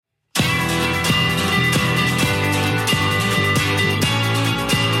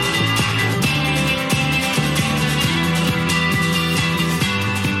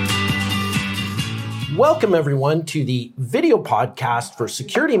welcome everyone to the video podcast for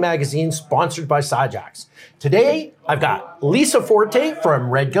Security Magazine sponsored by Syjax. Today, I've got Lisa Forte from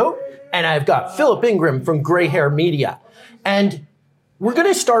Red Goat, and I've got Philip Ingram from Grey Hair Media. And we're going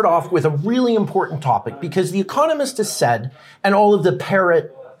to start off with a really important topic because The Economist has said, and all of the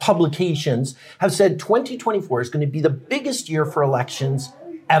parrot publications have said 2024 is going to be the biggest year for elections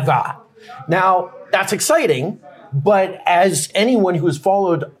ever. Now, that's exciting, but as anyone who has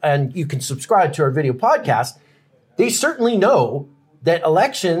followed, and you can subscribe to our video podcast, they certainly know that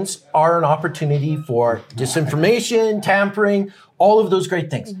elections are an opportunity for disinformation, tampering, all of those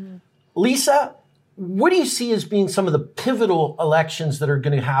great things. Mm-hmm. Lisa, what do you see as being some of the pivotal elections that are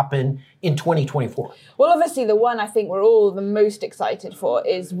going to happen in 2024? Well, obviously, the one I think we're all the most excited for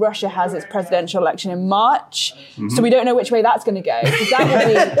is Russia has its presidential election in March. Mm-hmm. So we don't know which way that's going to go. That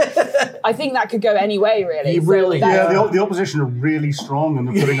would be, I think that could go any way, really. The opposition are really strong and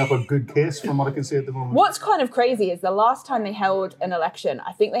they're putting up a good case from what I can see at the moment. What's kind of crazy is the last time they held an election,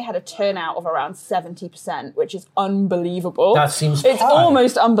 I think they had a turnout of around 70%, which is unbelievable. That seems It's high.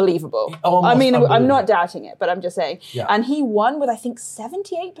 Almost unbelievable. I'm not doubting it, but I'm just saying. Yeah. And he won with, I think,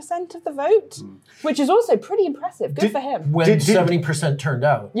 78% of the vote, which is also pretty impressive. Good for him. When 70% turned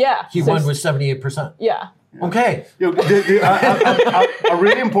out. Yeah. He won with 78%. Yeah. Okay. A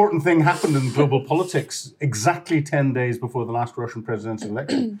really important thing happened in global politics exactly 10 days before the last Russian presidential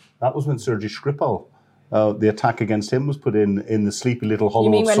election. That was when Sergei Skripal, the attack against him was put in the sleepy little hollow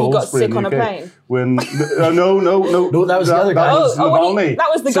of Salisbury. You mean when he got sick on a plane? No, that was the other guy. That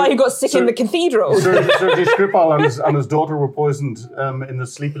was the guy who got sick in the cathedral. Sergei Skripal and his daughter were poisoned in the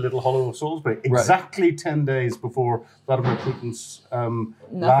sleepy little hollow of Salisbury exactly 10 days before Vladimir Putin's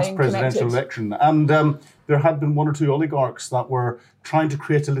last presidential election. And there had been one or two oligarchs that were trying to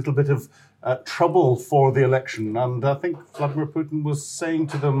create a little bit of trouble for the election. And I think Vladimir Putin was saying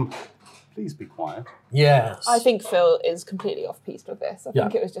to them, please be quiet. Yes. I think Phil is completely off-piste with this. I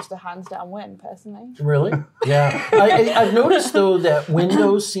think it was just a hands-down win, personally. Really? Yeah. I've noticed, though, that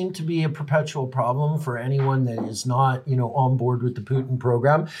windows seem to be a perpetual problem for anyone that is not, on board with the Putin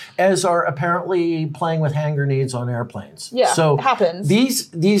program, as are apparently playing with hand grenades on airplanes. Yeah, so it happens.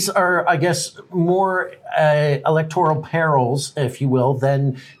 These are, I guess, more electoral perils, if you will,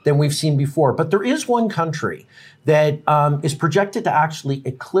 than we've seen before. But there is one country that is projected to actually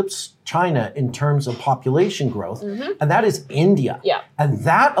eclipse China in terms of population growth, and that is India. Yeah. And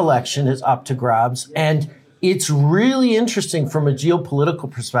that election is up to grabs, and it's really interesting from a geopolitical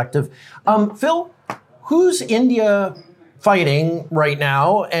perspective. Phil, who's India fighting right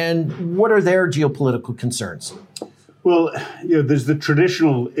now, and what are their geopolitical concerns? Well, there's the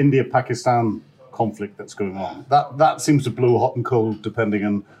traditional India-Pakistan conflict that's going on. That seems to blow hot and cold depending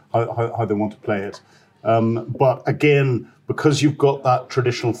on how they want to play it. But again, because you've got that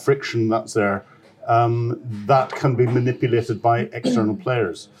traditional friction that's there, that can be manipulated by external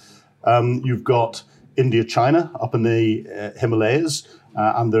players. You've got India-China up in the Himalayas,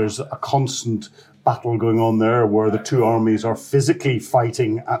 and there's a constant battle going on there where the two armies are physically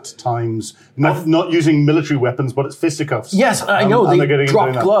fighting at times, not using military weapons, but it's fisticuffs. Yes, I know. They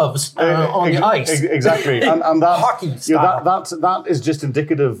drop gloves on the ice. Exactly. and that, hockey style. That is just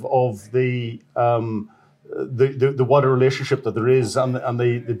indicative of the wider relationship that there is and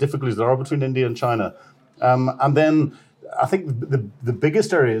the difficulties there are between India and China. And then I think the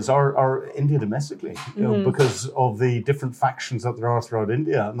biggest areas are India domestically, because of the different factions that there are throughout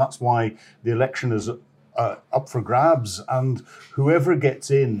India. And that's why the election is up for grabs. And whoever gets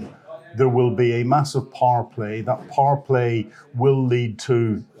in, there will be a massive power play. That power play will lead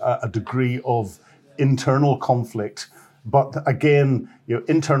to a degree of internal conflict. But again,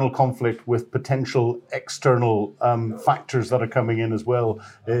 internal conflict with potential external factors that are coming in as well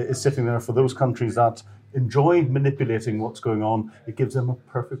is sitting there for those countries that enjoy manipulating what's going on. It gives them a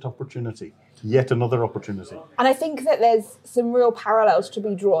perfect opportunity, yet another opportunity. And I think that there's some real parallels to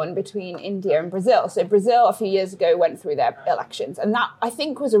be drawn between India and Brazil. So Brazil, a few years ago, went through their elections. And that, I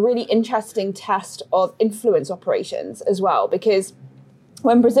think, was a really interesting test of influence operations as well, because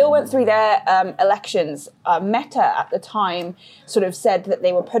when Brazil went through their elections, Meta at the time sort of said that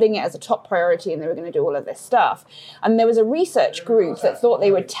they were putting it as a top priority and they were going to do all of this stuff. And there was a research group that thought they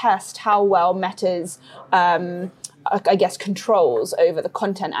would test how well Meta's, controls over the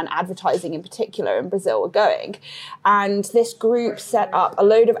content and advertising in particular in Brazil were going. And this group set up a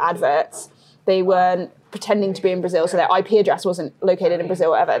load of adverts. They weren't pretending to be in Brazil, so their IP address wasn't located in Brazil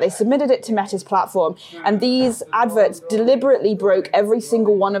or whatever. They submitted it to Meta's platform, and these adverts deliberately broke every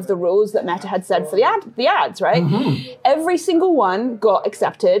single one of the rules that Meta had said for the ads, right? Mm-hmm. Every single one got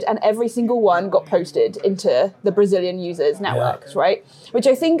accepted, and every single one got posted into the Brazilian users' networks, right? Which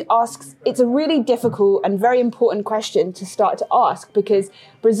I think it's a really difficult and very important question to start to ask, because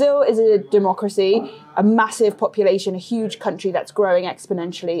Brazil is a democracy, a massive population, a huge country that's growing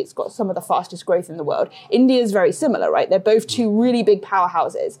exponentially. It's got some of the fastest growth in the world. India is very similar, right? They're both two really big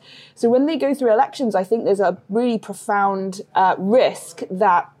powerhouses. So when they go through elections, I think there's a really profound risk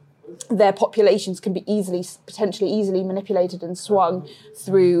that their populations can be potentially easily manipulated and swung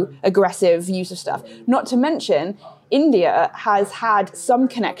through aggressive use of stuff. Not to mention, India has had some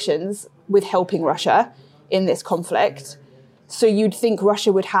connections with helping Russia in this conflict. So you'd think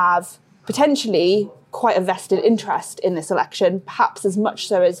Russia would have potentially quite a vested interest in this election, perhaps as much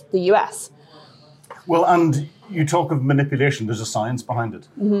so as the US. Well, and you talk of manipulation, there's a science behind it.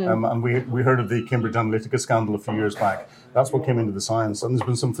 Mm-hmm. And we heard of the Cambridge Analytica scandal a few years back. That's what came into the science. And there's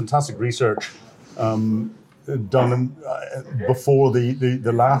been some fantastic research done before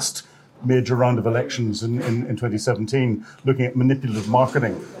the last major round of elections in 2017, looking at manipulative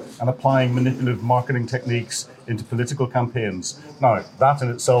marketing and applying manipulative marketing techniques into political campaigns. Now, that in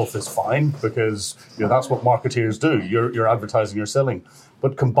itself is fine, because that's what marketeers do. You're advertising, you're selling.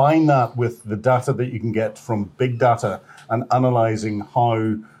 But combine that with the data that you can get from big data and analysing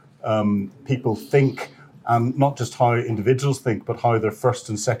how people think, and not just how individuals think, but how their first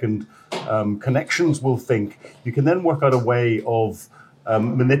and second connections will think. You can then work out a way of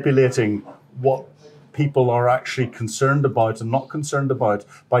manipulating what people are actually concerned about and not concerned about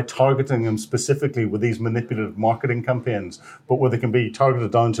by targeting them specifically with these manipulative marketing campaigns, but where they can be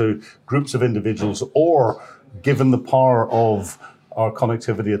targeted down to groups of individuals, or given the power of our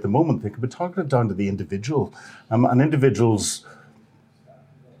connectivity at the moment, they can be targeted down to the individual. And individuals'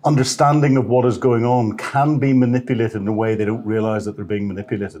 understanding of what is going on can be manipulated in a way they don't realize that they're being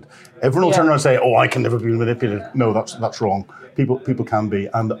manipulated. Everyone will turn around and say, "Oh, I can never be manipulated." No, that's wrong. People can be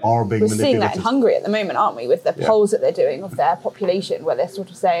and are being manipulated. We're seeing that in Hungary at the moment, aren't we, with the polls that they're doing of their population, where they're sort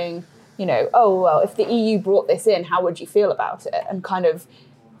of saying, oh, well, if the EU brought this in, how would you feel about it? And kind of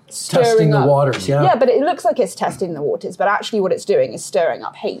testing the waters, Yeah, but it looks like it's testing the waters, but actually what it's doing is stirring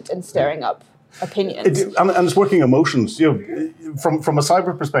up hate and stirring up opinions. And it's working emotions. From a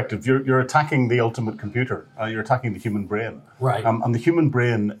cyber perspective, you're attacking the ultimate computer. You're attacking the human brain. Right. And the human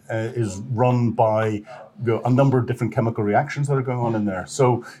brain is run by a number of different chemical reactions that are going on in there.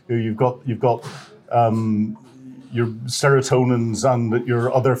 So you've got your serotonins and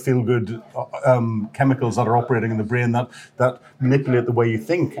your other feel-good chemicals that are operating in the brain that manipulate the way you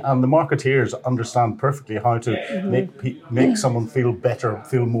think. And the marketeers understand perfectly how to make someone feel better,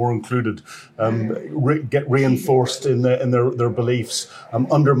 feel more included, get reinforced in their beliefs,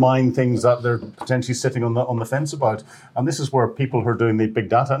 undermine things that they're potentially sitting on the fence about. And this is where people who are doing the big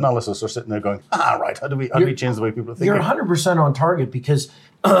data analysis are sitting there going, right, how do we change the way people are thinking? You're 100% on target, because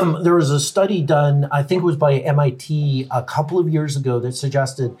there was a study done, I think it was by MIT a couple of years ago, that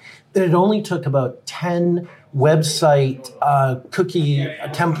suggested that it only took about 10 website cookie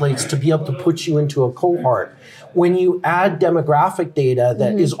templates to be able to put you into a cohort. When you add demographic data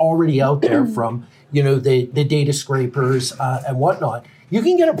that is already out there from the data scrapers and whatnot, you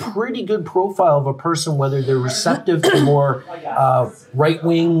can get a pretty good profile of a person, whether they're receptive to more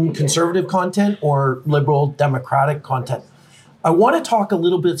right-wing conservative content or liberal democratic content. I want to talk a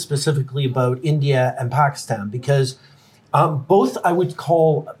little bit specifically about India and Pakistan, because both I would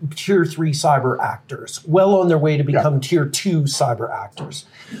call tier 3 cyber actors, well on their way to become tier 2 cyber actors.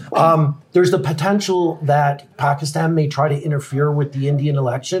 There's the potential that Pakistan may try to interfere with the Indian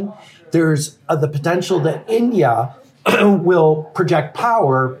election. There's the potential that India will project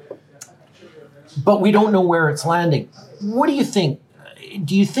power, but we don't know where it's landing. What do you think?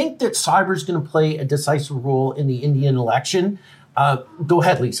 Do you think that cyber is going to play a decisive role in the Indian election? Go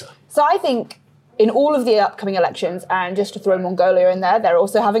ahead, Lisa. So I think in all of the upcoming elections, and just to throw Mongolia in there, they're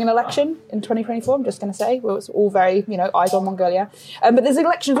also having an election in 2024, I'm just going to say. Well, it's all very, eyes on Mongolia. But there's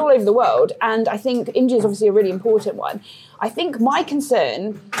elections all over the world, and I think India is obviously a really important one. I think my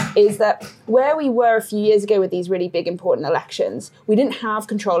concern is that where we were a few years ago with these really big, important elections, we didn't have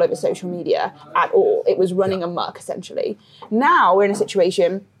control over social media at all. It was running amok, essentially. Now we're in a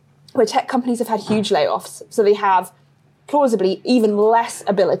situation where tech companies have had huge layoffs. So they have plausibly even less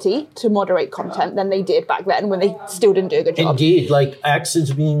ability to moderate content than they did back then when they still didn't do a good job. Indeed, like X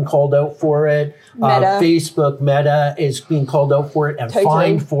is being called out for it. Facebook, Meta is being called out for it and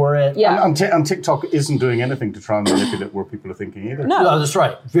fined for it. Yeah. And TikTok isn't doing anything to try and manipulate what people are thinking either. No, that's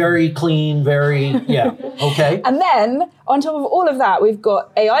right. Very clean, okay. And then on top of all of that, we've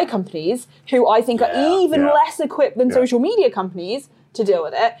got AI companies who I think are even less equipped than social media companies to deal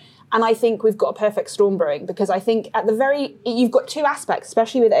with it. And I think we've got a perfect storm brewing, because I think you've got two aspects,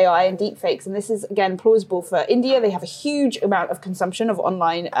 especially with AI and deepfakes. And this is, again, plausible for India. They have a huge amount of consumption of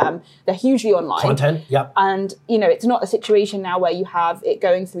online. They're hugely online. Content, yep. And, it's not a situation now where you have it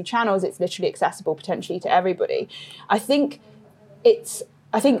going through channels. It's literally accessible potentially to everybody. I think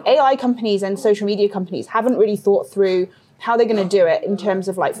AI companies and social media companies haven't really thought through how they're going to do it in terms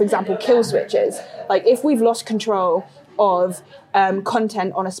of, like, for example, kill switches. Like, if we've lost control of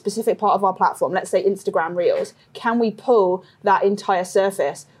content on a specific part of our platform, let's say Instagram Reels, can we pull that entire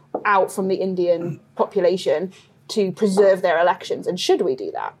surface out from the Indian population to preserve their elections? And should we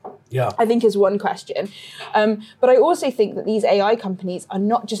do that? Yeah, I think is one question. But I also think that these AI companies are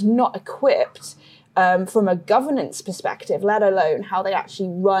not equipped from a governance perspective, let alone how they actually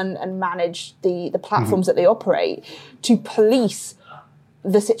run and manage the platforms that they operate, to police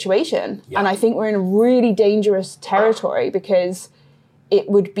the situation. And I think we're in a really dangerous territory, because it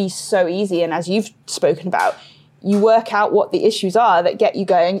would be so easy, and as you've spoken about, you work out what the issues are that get you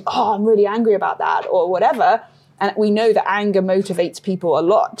going, oh, I'm really angry about that, or whatever, and we know that anger motivates people a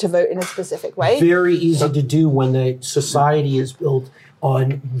lot to vote in a specific way. Very easy to do when the society is built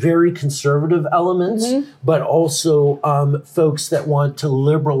on very conservative elements, but also folks that want to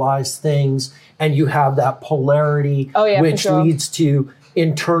liberalize things, and you have that polarity, which leads to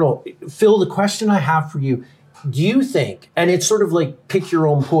internal. Phil, the question I have for you, do you think, and it's sort of like pick your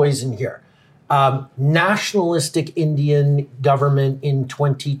own poison here, nationalistic Indian government in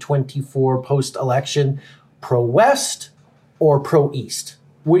 2024 post-election, pro-West or pro-East?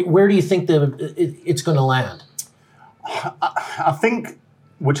 Where do you think it's going to land? I think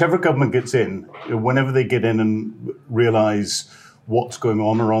whichever government gets in, whenever they get in and realize what's going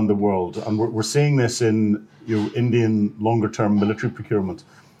on around the world, and we're seeing this in Indian longer-term military procurement,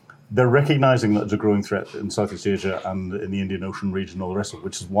 they're recognizing that it's a growing threat in Southeast Asia and in the Indian Ocean region and all the rest of it,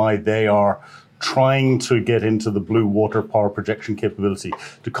 which is why they are trying to get into the blue water power projection capability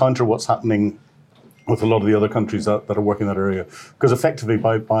to counter what's happening with a lot of the other countries that are working in that area. Because effectively,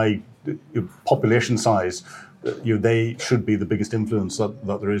 by population size, they should be the biggest influence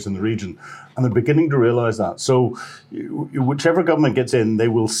that there is in the region. And they're beginning to realize that. So whichever government gets in, they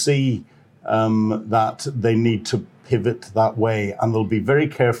will see that they need to pivot that way, and they'll be very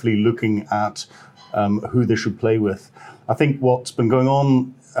carefully looking at who they should play with. I think what's been going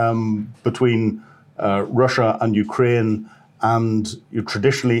on between Russia and Ukraine, and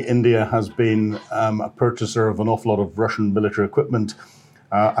traditionally India has been a purchaser of an awful lot of Russian military equipment.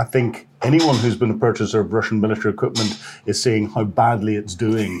 I think anyone who's been a purchaser of Russian military equipment is seeing how badly it's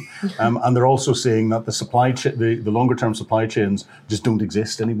doing. And they're also seeing that the longer-term supply chains just don't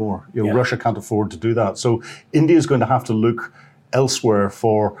exist anymore. Russia can't afford to do that. So India is going to have to look elsewhere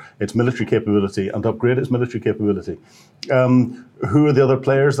for its military capability and upgrade its military capability. Who are the other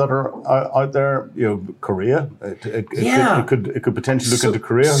players that are out there? Korea. It could potentially look into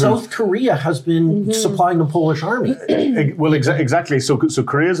Korea. South Korea has been supplying the Polish army. Well, exactly. So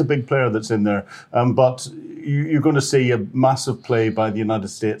Korea is a big player that's in there, but you're going to see a massive play by the United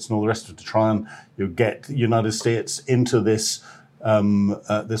States and all the rest of it to try and get the United States into this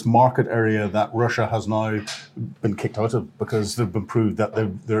market area that Russia has now been kicked out of, because they've been proved that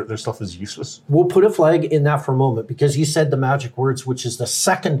their stuff is useless. We'll put a flag in that for a moment, because you said the magic words, which is the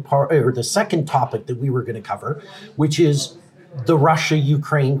second part, or the second topic that we were going to cover, which is the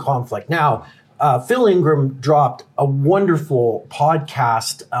Russia-Ukraine conflict. Now, Phil Ingram dropped a wonderful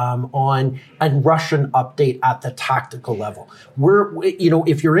podcast on a Russian update at the tactical level.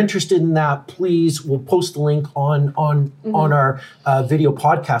 If you're interested in that, please, we'll post a link on our video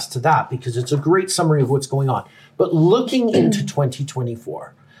podcast to that, because it's a great summary of what's going on. But looking into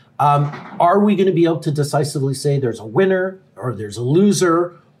 2024, are we going to be able to decisively say there's a winner or there's a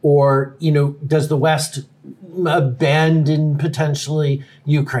loser, or does the West abandon potentially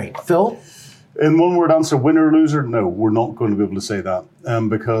Ukraine? Phil? In one word answer, winner or loser? No, we're not going to be able to say that,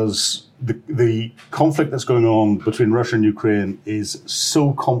 because the conflict that's going on between Russia and Ukraine is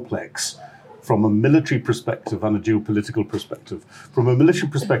so complex from a military perspective and a geopolitical perspective. From a military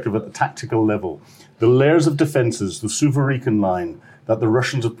perspective at the tactical level, the layers of defenses, the Suvorikhan line that the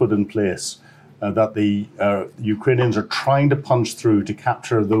Russians have put in place, that the Ukrainians are trying to punch through to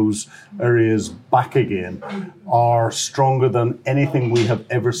capture those areas back again are stronger than anything we have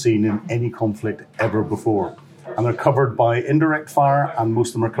ever seen in any conflict ever before. And they're covered by indirect fire, and most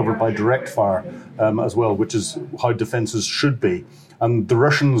of them are covered by direct fire as well, which is how defenses should be. And the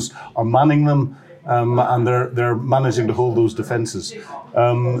Russians are manning them, and they're managing to hold those defenses.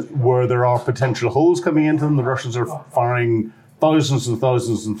 Where there are potential holes coming into them, the Russians are firing thousands and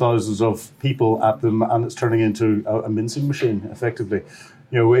thousands and thousands of people at them, and it's turning into a mincing machine, effectively.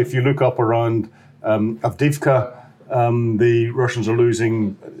 If you look up around Avdiivka, the Russians are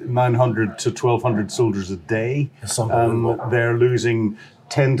losing 900 to 1,200 soldiers a day. They're losing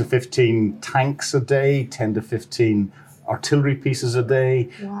 10 to 15 tanks a day, 10 to 15 artillery pieces a day.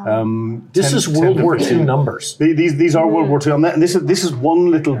 Wow. This is World War II numbers. These are World War II, and this is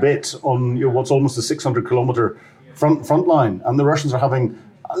one little bit on what's almost a 600-kilometer front line, and the Russians are having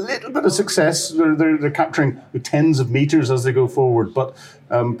a little bit of success. They're capturing tens of meters as they go forward, but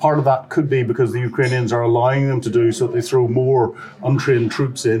part of that could be because the Ukrainians are allowing them to do so. They throw more untrained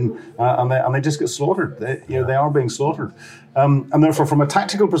troops in, and they just get slaughtered. They are being slaughtered, and therefore, from a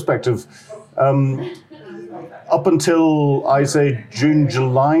tactical perspective, up until I say June,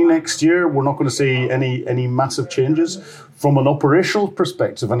 July next year, we're not going to see any massive changes. From an operational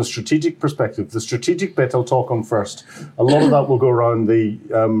perspective and a strategic perspective, the strategic bit I'll talk on first. A lot of that will go around the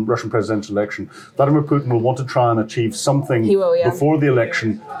Russian presidential election. Vladimir Putin will want to try and achieve something before the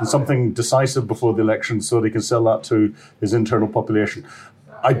election, and something decisive before the election, so that he can sell that to his internal population.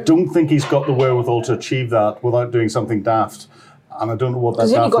 I don't think he's got the wherewithal to achieve that without doing something daft. And I don't know what that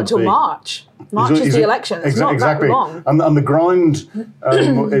daft would be. He's only got till March. March is the election. It's not that long. And the ground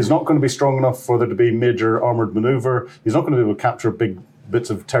is not going to be strong enough for there to be major armoured manoeuvre. He's not going to be able to capture big bits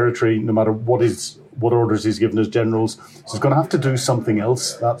of territory, no matter what orders he's given his generals. So he's going to have to do something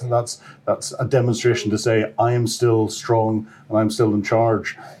else. That's a demonstration to say, I am still strong and I'm still in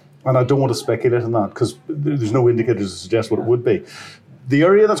charge. And I don't want to speculate on that, because there's no indicators to suggest what it would be. The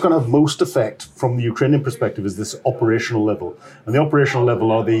area that's going to have most effect from the Ukrainian perspective is this operational level. And the operational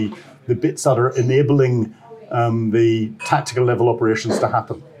level are the bits that are enabling the tactical level operations to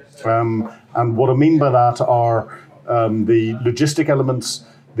happen. And what I mean by that are the logistic elements,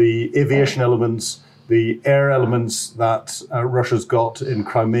 the aviation elements, the air elements that Russia's got in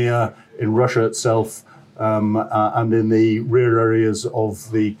Crimea, in Russia itself, and in the rear areas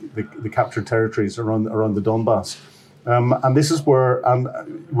of the captured territories around the Donbass. And this is where, and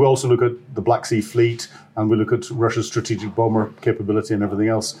we also look at the Black Sea Fleet, and we look at Russia's strategic bomber capability and everything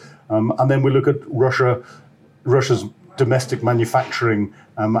else. And then we look at Russia's domestic manufacturing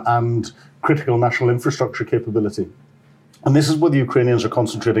and critical national infrastructure capability. And this is where the Ukrainians are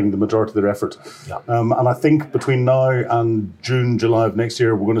concentrating the majority of their effort. Yeah. And I think between now and June, July of next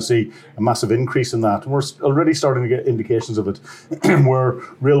year, we're going to see a massive increase in that. And we're already starting to get indications of it, where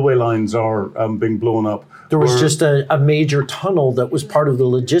railway lines are being blown up. There was just a major tunnel that was part of the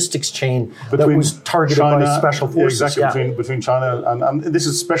logistics chain that was targeted by special forces. Exactly, between China and this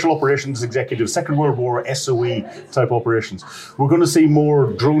is Special Operations Executive, Second World War SOE type operations. We're going to see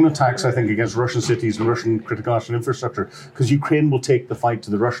more drone attacks, I think, against Russian cities and Russian critical national infrastructure, because Ukraine will take the fight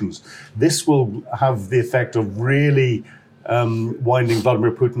to the Russians. This will have the effect of really winding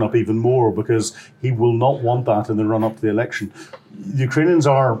Vladimir Putin up even more, because he will not want that in the run-up to the election. The Ukrainians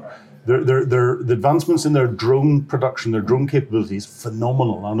are... The advancements in their drone production, their drone capabilities,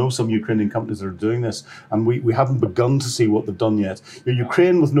 phenomenal. I know some Ukrainian companies that are doing this, and we haven't begun to see what they've done yet.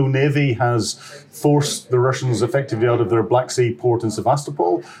 Ukraine, with no navy, has forced the Russians effectively out of their Black Sea port in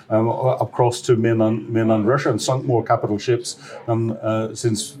Sevastopol, across to mainland Russia, and sunk more capital ships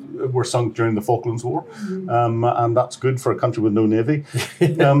since were sunk during the Falklands War, and that's good for a country with no navy.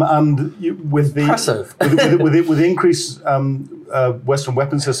 With the increase. Western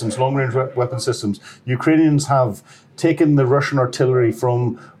weapon systems, long-range weapon systems, Ukrainians have taken the Russian artillery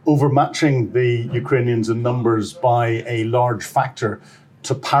from overmatching the Ukrainians in numbers by a large factor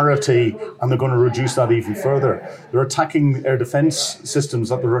to parity, and they're going to reduce that even further. They're attacking air defense systems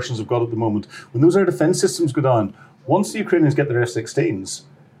that the Russians have got at the moment. When those air defense systems go down, once the Ukrainians get their F-16s,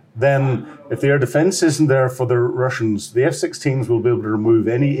 then if the air defense isn't there for the Russians, the F-16s will be able to remove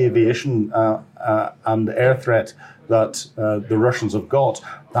any aviation and air threat that the Russians have got.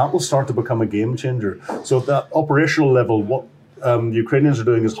 That will start to become a game changer. So at that operational level, what the Ukrainians are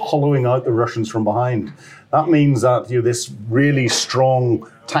doing is hollowing out the Russians from behind. That means that this really strong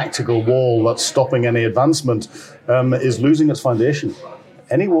tactical wall that's stopping any advancement is losing its foundation.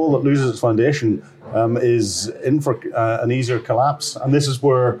 Any wall that loses its foundation is in for an easier collapse. And this is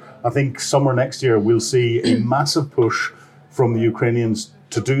where I think summer next year we'll see a massive push from the Ukrainians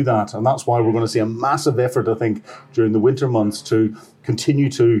to do that. And that's why we're going to see a massive effort, I think, during the winter months to continue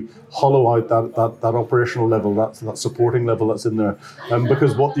to hollow out that operational level, that supporting level that's in there.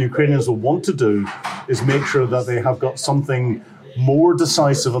 Because what the Ukrainians will want to do is make sure that they have got something more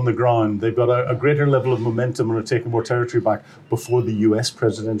decisive on the ground. They've got a greater level of momentum and are taking more territory back before the US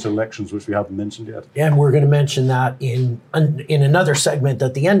presidential elections, which we haven't mentioned yet. And we're going to mention that in another segment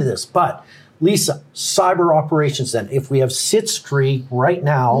at the end of this. But Lisa, cyber operations then. If we have Sitstreet right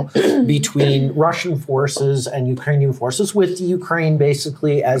now between Russian forces and Ukrainian forces, with the Ukraine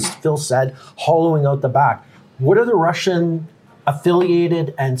basically, as Phil said, hollowing out the back, what are the Russian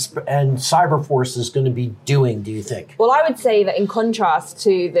affiliated and cyber forces going to be doing, do you think? Well, I would say that in contrast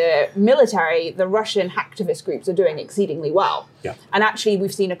to the military, the Russian hacktivist groups are doing exceedingly well. Yeah. And actually,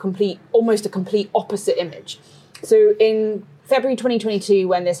 we've seen almost a complete opposite image. So in February 2022,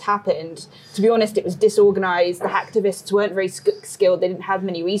 when this happened, to be honest, it was disorganized. The hacktivists weren't very skilled. They didn't have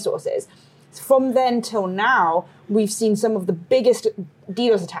many resources. From then till now, we've seen some of the biggest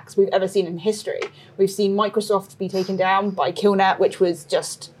DDoS attacks we've ever seen in history. We've seen Microsoft be taken down by Killnet, which was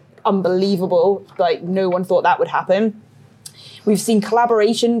just unbelievable. Like, no one thought that would happen. We've seen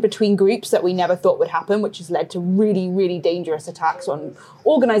collaboration between groups that we never thought would happen, which has led to really, really dangerous attacks on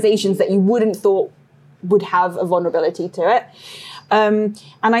organizations that you wouldn't thought would have a vulnerability to it. And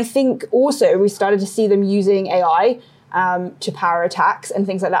I think also we started to see them using AI to power attacks and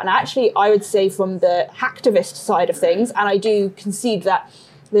things like that. And actually, I would say from the hacktivist side of things, and I do concede that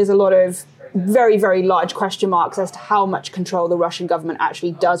there's a lot of very, very large question marks as to how much control the Russian government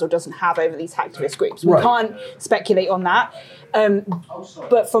actually does or doesn't have over these hacktivist groups. We can't speculate on that.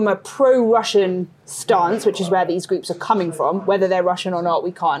 But from a pro-Russian stance, which is where these groups are coming from, whether they're Russian or not,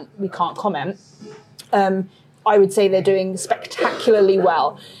 we can't comment. I would say they're doing spectacularly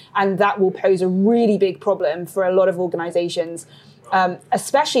well. And that will pose a really big problem for a lot of organizations.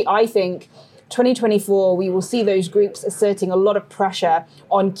 Especially, I think, 2024, we will see those groups asserting a lot of pressure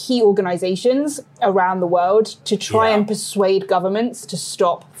on key organizations around the world to try and persuade governments to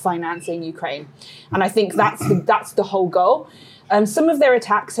stop financing Ukraine. And I think that's the whole goal. Some of their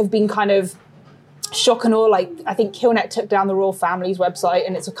attacks have been kind of shock and awe. Like, I think Killnet took down the royal family's website,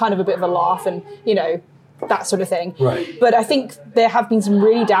 and it's a kind of a bit of a laugh and, that sort of thing. Right. But I think there have been some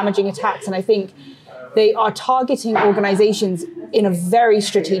really damaging attacks, and I think they are targeting organizations in a very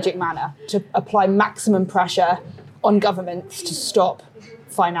strategic manner to apply maximum pressure on governments to stop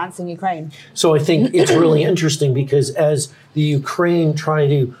financing Ukraine. So I think it's really interesting because as the Ukraine try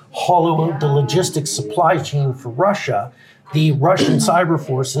to hollow out the logistics supply chain for Russia, the Russian cyber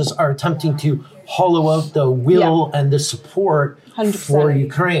forces are attempting to hollow out the will and the support 100%. for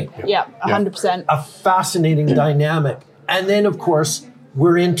Ukraine. Yeah, 100%. A fascinating dynamic. And then, of course,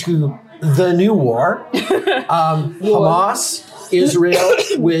 we're into the new war. Hamas, Israel,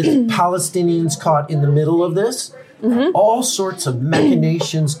 with Palestinians caught in the middle of this. Mm-hmm. All sorts of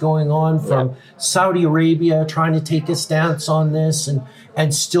machinations going on from Saudi Arabia trying to take a stance on this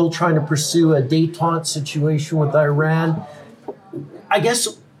and still trying to pursue a détente situation with Iran. I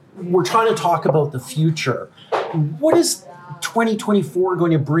guess we're trying to talk about the future. What is 2024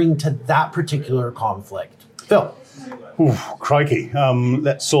 going to bring to that particular conflict? Phil? Ooh, crikey.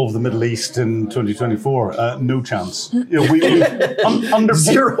 Let's solve the Middle East in 2024. No chance. We've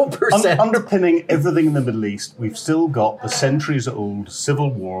 0%. Underpinning everything in the Middle East, we've still got a centuries-old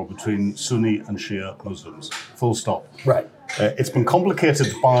civil war between Sunni and Shia Muslims. Full stop. Right. It's been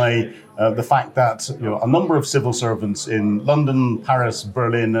complicated by the fact that a number of civil servants in London, Paris,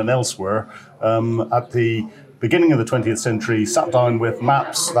 Berlin, and elsewhere at the beginning of the 20th century sat down with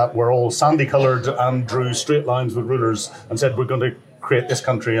maps that were all sandy-coloured and drew straight lines with rulers and said, we're going to create this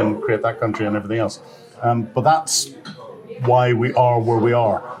country and create that country and everything else. But that's why we are where we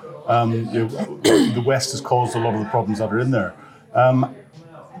are. The West has caused a lot of the problems that are in there.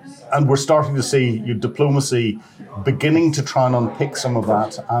 And we're starting to see diplomacy beginning to try and unpick some of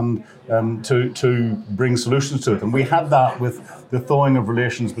that and to bring solutions to it. And we had that with the thawing of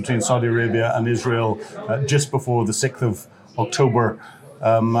relations between Saudi Arabia and Israel just before the 6th of October.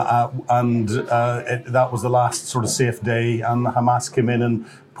 That was the last sort of safe day. And Hamas came in and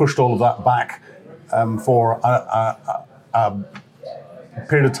pushed all of that back for a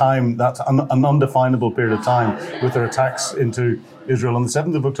period of time, that's an undefinable period of time, with their attacks into Israel on the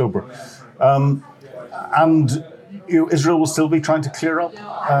 7th of October. Israel will still be trying to clear up.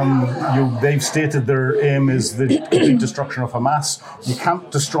 They've stated their aim is the complete destruction of Hamas. You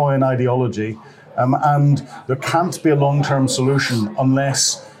can't destroy an ideology, and there can't be a long-term solution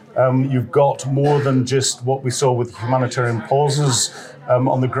unless you've got more than just what we saw with humanitarian pauses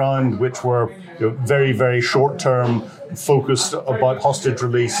on the ground, which were very, very short-term, focused about hostage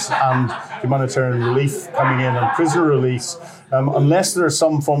release and humanitarian relief coming in and prisoner release, unless there is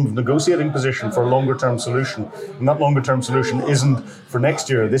some form of negotiating position for a longer-term solution, and that longer-term solution isn't for next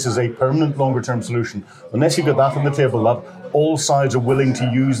year, this is a permanent longer-term solution. Unless you get that on the table, that all sides are willing to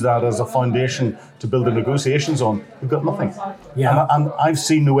use that as a foundation to build the negotiations on, you've got nothing. Yeah. And I've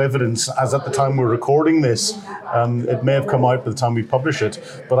seen no evidence, as at the time we're recording this, it may have come out by the time we publish it,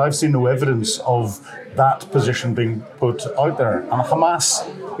 but I've seen no evidence of that position being put out there. And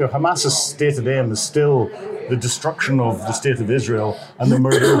Hamas's stated aim is still the destruction of the state of Israel and the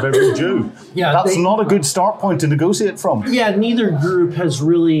murder of every Jew. Yeah, that's not a good start point to negotiate from. Yeah, neither group has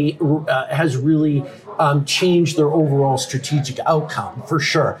really changed their overall strategic outcome, for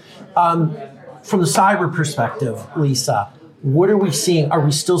sure. From the cyber perspective, Lisa, what are we seeing? Are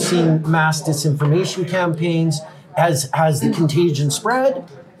we still seeing mass disinformation campaigns? Has the contagion spread?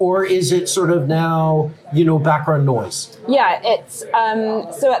 Or is it sort of now, background noise? Yeah, it's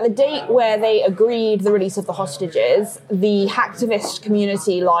so at the date where they agreed the release of the hostages, the hacktivist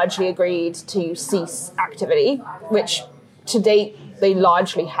community largely agreed to cease activity, which to date they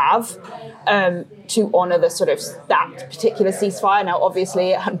largely have, to honour the sort of that particular ceasefire. Now,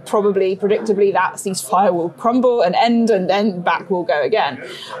 obviously, and probably predictably, that ceasefire will crumble and end, and then back will go again.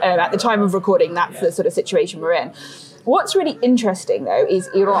 At the time of recording, that's the sort of situation we're in. What's really interesting, though, is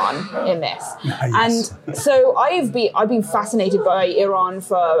Iran in this. Yes. And so I've been fascinated by Iran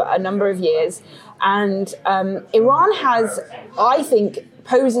for a number of years. And Iran I think,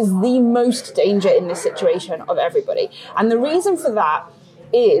 poses the most danger in this situation of everybody. And the reason for that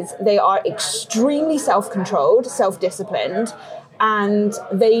is they are extremely self-controlled, self-disciplined, and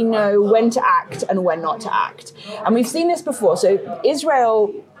they know when to act and when not to act. And we've seen this before. So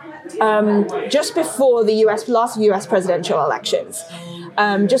Israel, just before the last US presidential elections,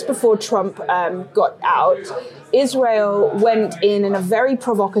 just before Trump got out, Israel went in a very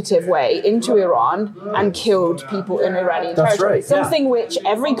provocative way into Iran and killed people in Iranian territory. Right, Something which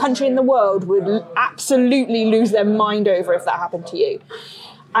every country in the world would absolutely lose their mind over if that happened to you.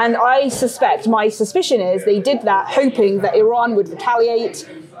 And my suspicion is they did that hoping that Iran would retaliate,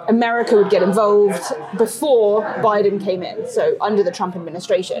 America would get involved before Biden came in, so under the Trump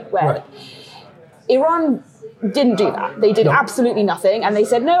administration, where Iran didn't do that. They did absolutely nothing, and they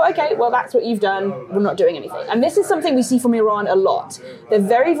said, no, okay, well, that's what you've done, we're not doing anything. And this is something we see from Iran a lot. They're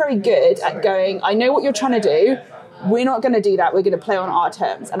very, very good at going, I know what you're trying to do, we're not going to do that, we're going to play on our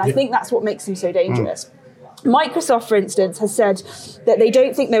terms. And I think that's what makes them so dangerous. Microsoft, for instance, has said that they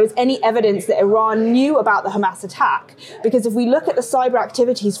don't think there was any evidence that Iran knew about the Hamas attack, because if we look at the cyber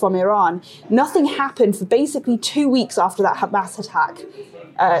activities from Iran, nothing happened for basically 2 weeks after that Hamas attack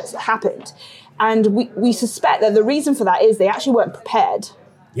happened. And we suspect that the reason for that is they actually weren't prepared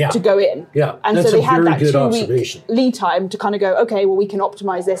to go in. Yeah, and that's so they a had very that good 2 week observation. lead time to kind of go, okay, well, we can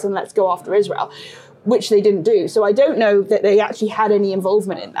optimize this and let's go after Israel, which they didn't do. So I don't know that they actually had any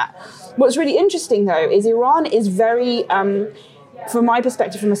involvement in that. What's really interesting, though, is Iran is very, from my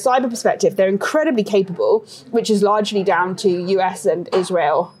perspective, from a cyber perspective, they're incredibly capable, which is largely down to US and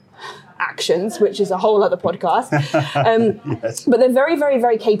Israel actions, which is a whole other podcast. Yes. But they're very, very,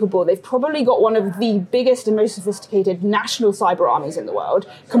 very capable. They've probably got one of the biggest and most sophisticated national cyber armies in the world,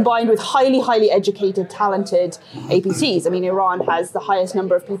 combined with highly, highly educated, talented APCs. I mean, Iran has the highest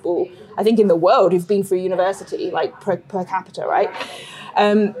number of people, I think, in the world who've been through university, like per capita, right?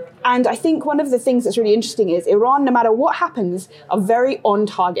 And I think one of the things that's really interesting is Iran, no matter what happens, are very on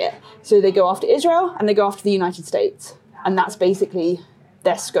target. So they go after Israel and they go after the United States. And that's basically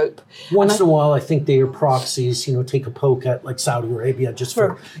their scope. Once in a while, I think their proxies, take a poke at like Saudi Arabia just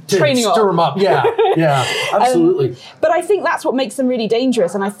to training stir them up. Yeah, absolutely. But I think that's what makes them really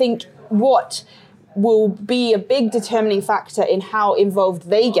dangerous. And I think what will be a big determining factor in how involved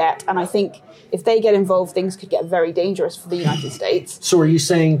they get, and I think if they get involved, things could get very dangerous for the United States. So are you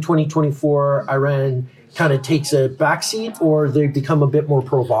saying 2024 Iran kind of takes a backseat, or they become a bit more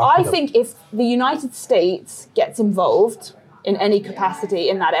provocative? I think if the United States gets involved in any capacity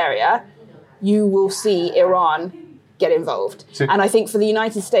in that area, you will see Iran get involved. And I think for the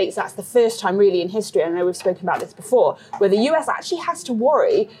United States, that's the first time really in history, and I know we've spoken about this before, where the US actually has to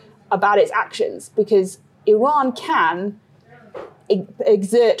worry about its actions, because Iran can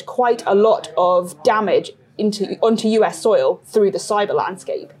exert quite a lot of damage onto US soil through the cyber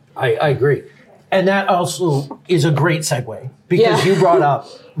landscape. I agree. And that also is a great segue, because you brought up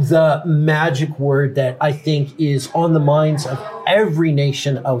the magic word that I think is on the minds of every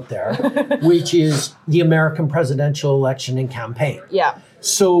nation out there, which is the American presidential election and campaign. Yeah.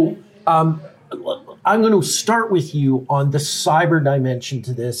 So I'm going to start with you on the cyber dimension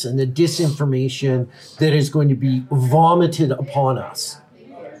to this and the disinformation that is going to be vomited upon us.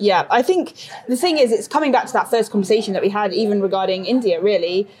 Yeah, I think the thing is, it's coming back to that first conversation that we had, even regarding India,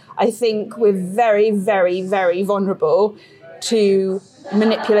 really. I think we're very, very, very vulnerable to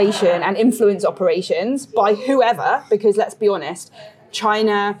manipulation and influence operations by whoever, because let's be honest,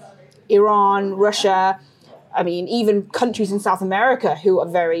 China, Iran, Russia, I mean, even countries in South America who are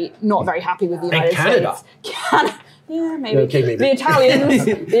not very happy with the United States. Canada. Yeah, maybe. Okay, maybe.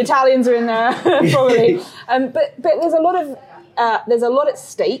 The Italians are in there, probably. But there's a lot at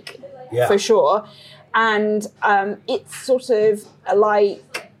stake, for sure. And it's sort of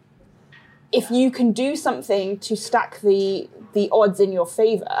like, if you can do something to stack the odds in your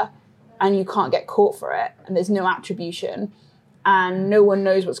favor and you can't get caught for it, and there's no attribution and no one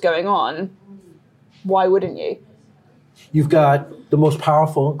knows what's going on, why wouldn't you? You've got the most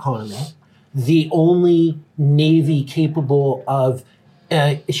powerful economy, the only navy capable of,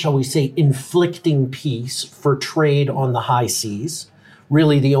 shall we say, inflicting peace for trade on the high seas,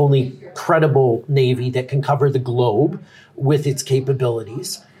 really the only credible navy that can cover the globe with its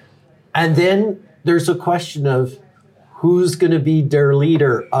capabilities. And then there's a question of who's going to be their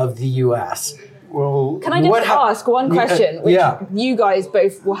leader of the U.S.? Well, can I just ask one question, which you guys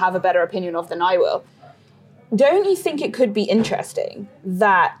both will have a better opinion of than I will? Don't you think it could be interesting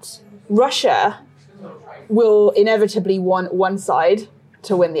that Russia will inevitably want one side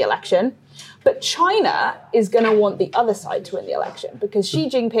to win the election, but China is going to want the other side to win the election? Because Xi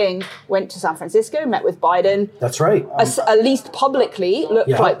Jinping went to San Francisco, met with Biden. That's right. At least publicly, looked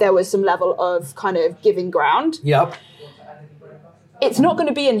like there was some level of kind of giving ground. Yep. It's not going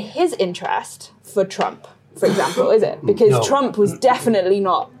to be in his interest for Trump, for example, is it? Because Trump was definitely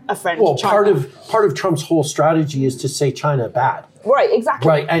not a friend to China. Part of Trump's whole strategy is to say China bad. Right, exactly.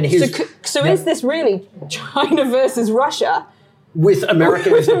 Right, and so is this really China versus Russia? With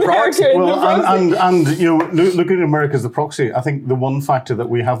America as the proxy. And you know, looking at America as the proxy, I think the one factor that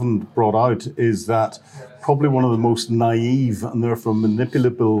we haven't brought out is that probably one of the most naive and therefore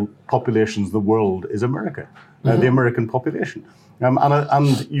manipulable populations in the world is America, the American population.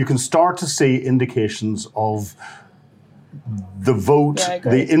 And you can start to see indications of the vote,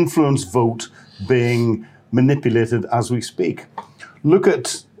 the influence vote, being manipulated as we speak. Look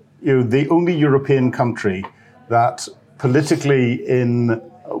at the only European country that politically in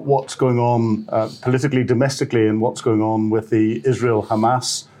what's going on, politically domestically in what's going on with the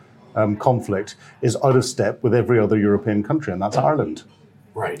Israel-Hamas conflict is out of step with every other European country, and that's Ireland.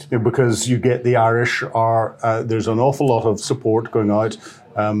 Right. Because you get the Irish there's an awful lot of support going out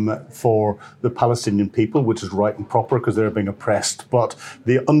for the Palestinian people, which is right and proper because they're being oppressed. But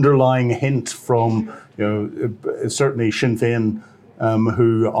the underlying hint from, certainly Sinn Féin,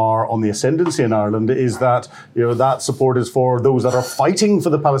 who are on the ascendancy in Ireland, is that that support is for those that are fighting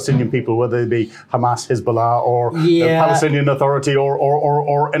for the Palestinian people, whether they be Hamas, Hezbollah, or the Palestinian Authority,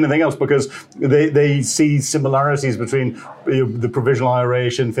 or anything else, because they see similarities between the Provisional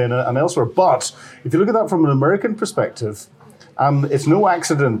IRA, Sinn Féin, and elsewhere. But if you look at that from an American perspective, it's no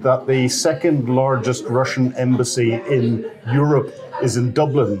accident that the second largest Russian embassy in Europe is in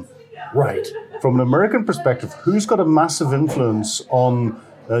Dublin. Right. From an American perspective, who's got a massive influence on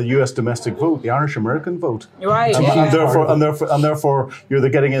the U.S. domestic vote? The Irish-American vote. Right. And therefore, they're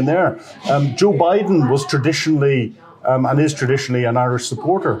getting in there. Joe Biden was traditionally and is traditionally an Irish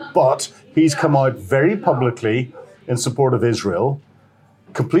supporter, but he's come out very publicly in support of Israel,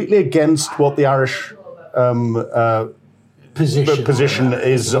 completely against what the Irish position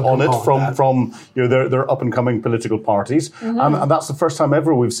is on it from their up and coming political parties, and that's the first time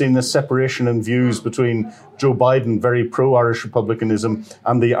ever we've seen this separation in views between Joe Biden, very pro-Irish republicanism,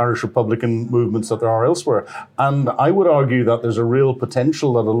 and the Irish Republican movements that there are elsewhere. And I would argue that there's a real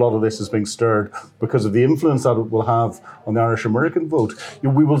potential that a lot of this is being stirred because of the influence that it will have on the Irish American vote.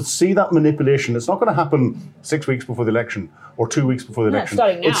 We will see that manipulation. It's not going to happen 6 weeks before the election or 2 weeks before the election.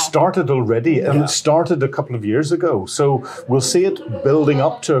 It started already, and it started a couple of years ago. So we'll see it building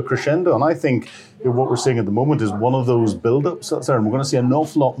up to a crescendo. And I think what we're seeing at the moment is one of those build-ups that's there. And we're going to see an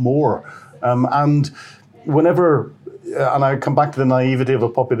awful lot more. And whenever, and I come back to the naivety of a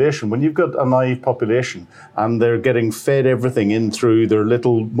population, when you've got a naive population and they're getting fed everything in through their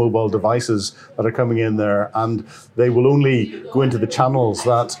little mobile devices that are coming in there, and they will only go into the channels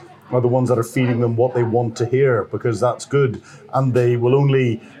that are the ones that are feeding them what they want to hear because that's good, and they will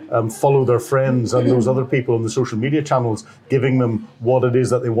only follow their friends and those other people on the social media channels giving them what it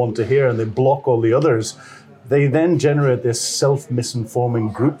is that they want to hear, and they block all the others. they then generate this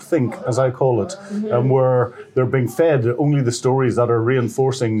self-misinforming groupthink, as I call it, where they're being fed only the stories that are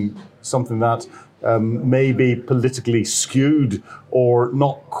reinforcing something that may be politically skewed or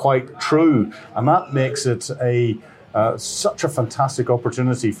not quite true. And that makes it such a fantastic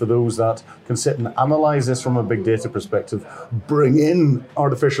opportunity for those that can sit and analyze this from a big data perspective, bring in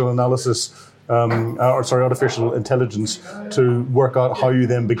artificial intelligence to work out how you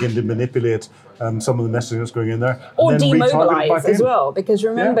then begin to manipulate some of the messaging that's going in there. Or demobilize as well, because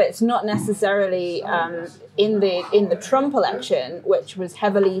remember, it's not necessarily in the Trump election, which was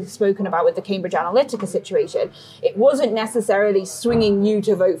heavily spoken about with the Cambridge Analytica situation, it wasn't necessarily swinging you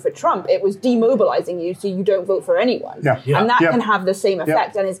to vote for Trump. It was demobilizing you so you don't vote for anyone. And that can have the same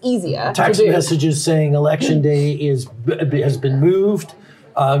effect and is easier text to do. Messages saying election day has been moved.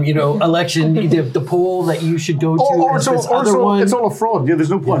 Election, the poll that you should go to. It's all a fraud. Yeah, there's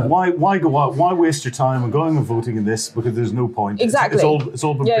no point. Yeah. Why go out? Why waste your time and going and voting in this? Because there's no point. Exactly. It's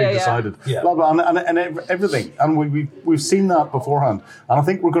all been pre-decided. Yeah. Blah, blah, and everything. And we've seen that beforehand. And I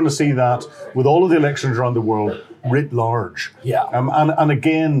think we're going to see that with all of the elections around the world writ large. Yeah. And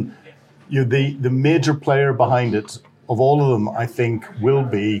again, the major player behind it, of all of them, I think, will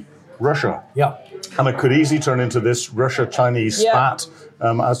be Russia. Yeah. And it could easily turn into this Russia-Chinese spat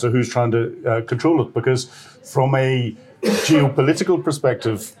as to who's trying to control it. Because from a geopolitical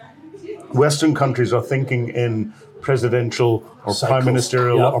perspective, Western countries are thinking in presidential or prime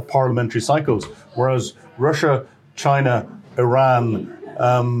ministerial or parliamentary cycles, whereas Russia, China, Iran,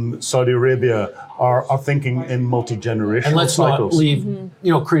 Saudi Arabia are thinking in multi-generational cycles. And let's not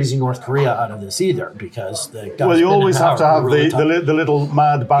leave, crazy North Korea out of this either, because you always have to have the little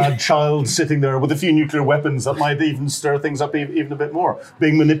mad, bad child sitting there with a few nuclear weapons that might even stir things up even a bit more,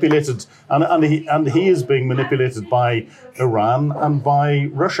 being manipulated. And he is being manipulated by Iran and by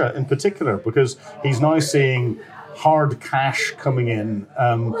Russia in particular, because he's now seeing hard cash coming in,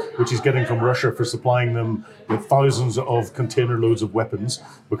 which he's getting from Russia for supplying them with thousands of container loads of weapons,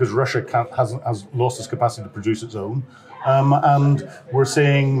 because Russia has lost its capacity to produce its own. And we're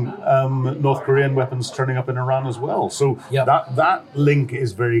seeing North Korean weapons turning up in Iran as well. So that link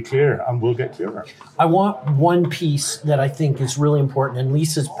is very clear and will get clearer. I want one piece that I think is really important, and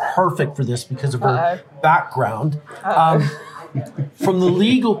Lisa's perfect for this because of her background. From the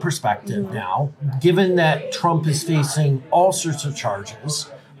legal perspective now, given that Trump is facing all sorts of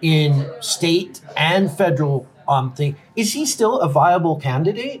charges in state and federal thing, is he still a viable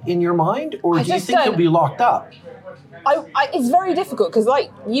candidate in your mind, or do you think he'll be locked up? It's very difficult because,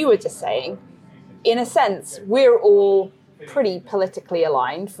 like you were just saying, in a sense, we're all pretty politically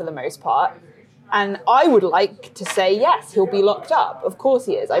aligned for the most part. And I would like to say, yes, he'll be locked up. Of course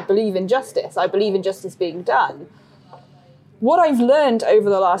he is. I believe in justice. I believe in justice being done. What I've learned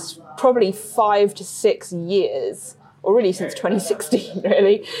over the last probably 5 to 6 years, or really since 2016,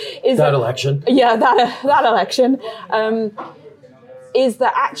 really, is that election. Yeah, that election. Is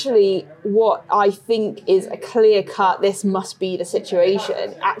that actually what I think is a clear-cut, this must be the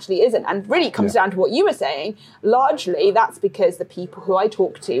situation, actually isn't. And really it comes down to what you were saying. Largely, that's because the people who I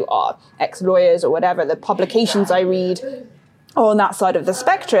talk to are ex-lawyers or whatever, the publications I read on that side of the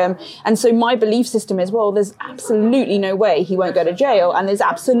spectrum. And so my belief system is, well, there's absolutely no way he won't go to jail, and there's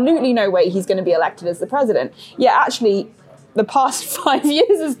absolutely no way he's going to be elected as the president. Yeah, actually, the past 5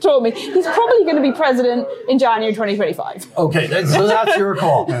 years has taught me he's probably going to be president in January 2025. Okay, so that's your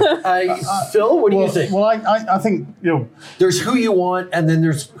call. Phil, what do you think? Well, I think, there's who you want, and then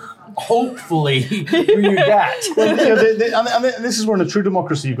there's hopefully who you get. And this is where in a true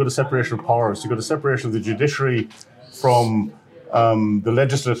democracy you've got a separation of powers. You've got a separation of the judiciary from the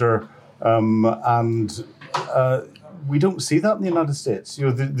legislature, and we don't see that in the United States.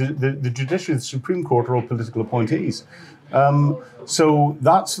 The judiciary, the Supreme Court, are all political appointees. So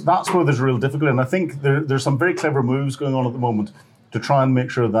that's where there's real difficulty. And I think there's some very clever moves going on at the moment to try and make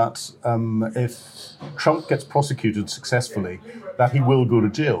sure that if Trump gets prosecuted successfully, that he will go to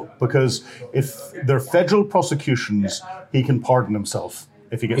jail. Because if they're federal prosecutions, he can pardon himself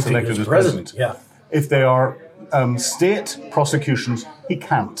if he gets elected as president. Yeah. If they are state prosecutions, he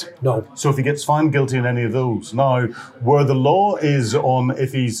can't. No. So if he gets found guilty in any of those. Now, where the law is on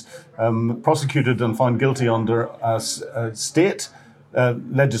if he's prosecuted and found guilty under state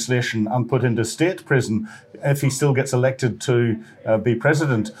legislation and put into state prison, if he still gets elected to be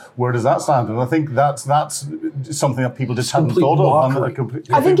president, where does that stand? And I think that's something that people just hadn't thought of.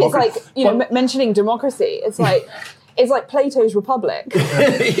 I think it's like, mentioning democracy. It's like, It's like Plato's Republic.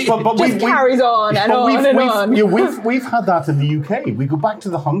 But Just carries on and on and on. We've had that in the UK. We go back to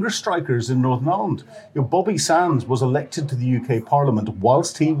the hunger strikers in Northern Ireland. Bobby Sands was elected to the UK Parliament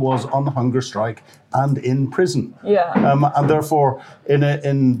whilst he was on the hunger strike and in prison. Yeah. And therefore,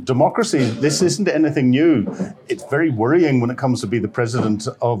 in democracy, this isn't anything new. It's very worrying when it comes to be the president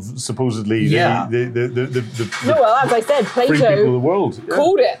of supposedly the No, well, as I said, free people of the Plato world.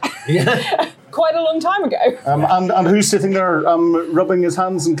 called it. Yeah. Quite a long time ago. And who's sitting there rubbing his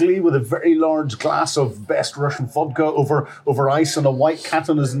hands in glee with a very large glass of best Russian vodka over ice and a white cat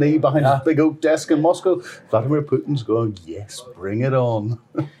on his knee behind a big oak desk in Moscow? Vladimir Putin's going, yes, bring it on.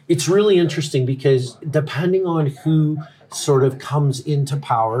 It's really interesting because depending on who sort of comes into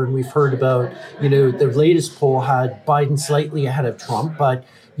power, and we've heard about, the latest poll had Biden slightly ahead of Trump, but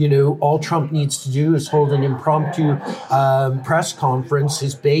all Trump needs to do is hold an impromptu press conference.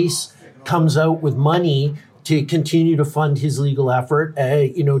 His base comes out with money to continue to fund his legal effort,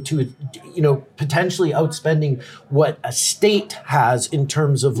 potentially outspending what a state has in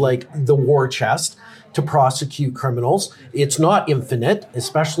terms of like the war chest to prosecute criminals. It's not infinite,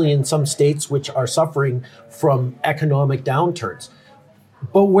 especially in some states which are suffering from economic downturns.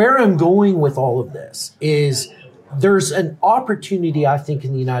 But where I'm going with all of this is there's an opportunity, I think,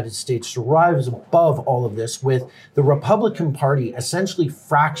 in the United States to rise above all of this with the Republican Party essentially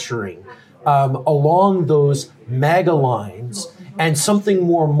fracturing along those mega lines and something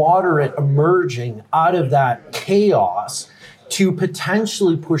more moderate emerging out of that chaos to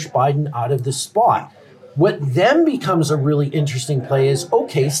potentially push Biden out of the spot. What then becomes a really interesting play is,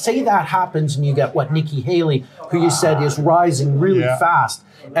 okay, say that happens and you get Nikki Haley, who you said is rising really fast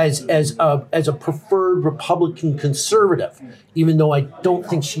as a preferred Republican conservative, even though I don't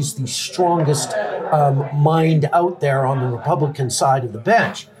think she's the strongest mind out there on the Republican side of the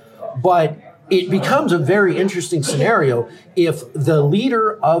bench. But it becomes a very interesting scenario if the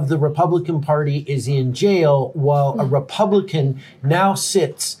leader of the Republican Party is in jail while a Republican now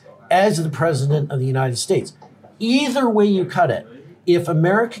sits as the president of the United States. Either way you cut it, if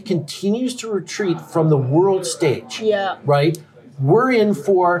America continues to retreat from the world stage, right, we're in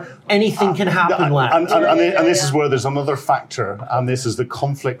for anything can happen land. And this is where there's another factor, and this is the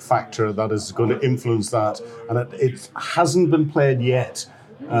conflict factor that is going to influence that. And it hasn't been played yet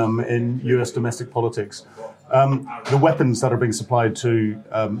in US domestic politics. The weapons that are being supplied to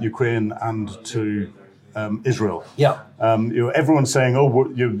Ukraine and to Israel. Yeah. Everyone's saying,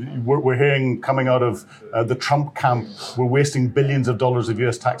 we're hearing coming out of the Trump camp, we're wasting billions of dollars of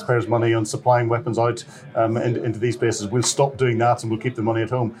US taxpayers' money on supplying weapons out into these places. We'll stop doing that and we'll keep the money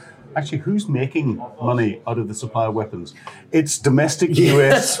at home. Actually, who's making money out of the supply of weapons? It's domestic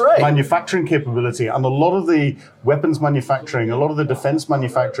US manufacturing capability. And a lot of the weapons manufacturing, a lot of the defense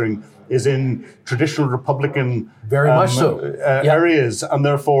manufacturing is in traditional Republican areas. And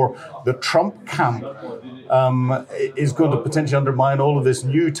therefore, the Trump camp is going to potentially undermine all of this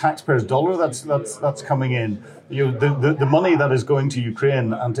new taxpayers' dollar that's coming in. The money that is going to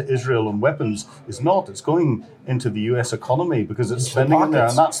Ukraine and to Israel on weapons is not. It's going into the US economy because it's spending in there.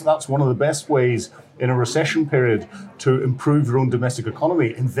 And that's one of the best ways in a recession period to improve your own domestic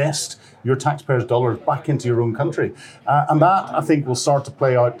economy. Invest your taxpayers' dollars back into your own country. And that, I think, will start to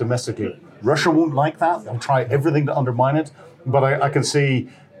play out domestically. Russia won't like that. They'll try everything to undermine it. But I can see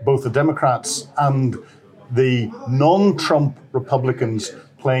both the Democrats and the non-Trump Republicans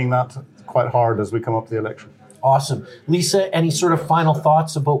playing that quite hard as we come up to the election. Awesome. Lisa, any sort of final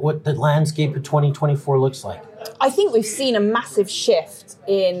thoughts about what the landscape of 2024 looks like? I think we've seen a massive shift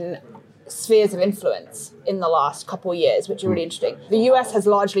in spheres of influence in the last couple of years, which are really interesting. The US has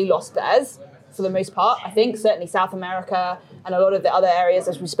largely lost theirs for the most part. I think certainly South America and a lot of the other areas,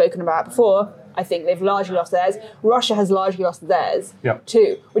 as we've spoken about before, I think they've largely lost theirs. Russia has largely lost theirs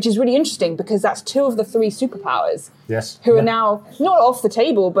too, which is really interesting because that's two of the three superpowers who are now not off the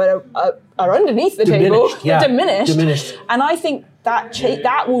table, but are underneath the table, diminished. And I think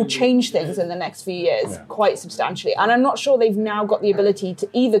that will change things in the next few years quite substantially. And I'm not sure they've now got the ability to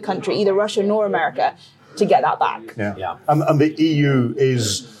either country, either Russia nor America, to get that back. And the EU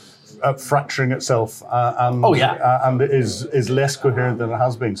is fracturing itself and is less coherent than it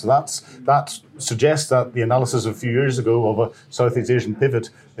has been. So that suggests that the analysis of a few years ago of a Southeast Asian pivot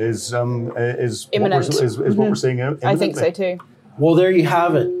is imminent. What we're seeing imminently. I think so too. Well, there you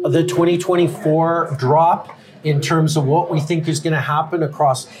have it. The 2024 drop in terms of what we think is going to happen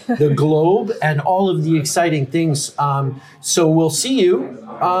across the globe and all of the exciting things. So we'll see you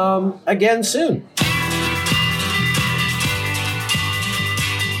again soon.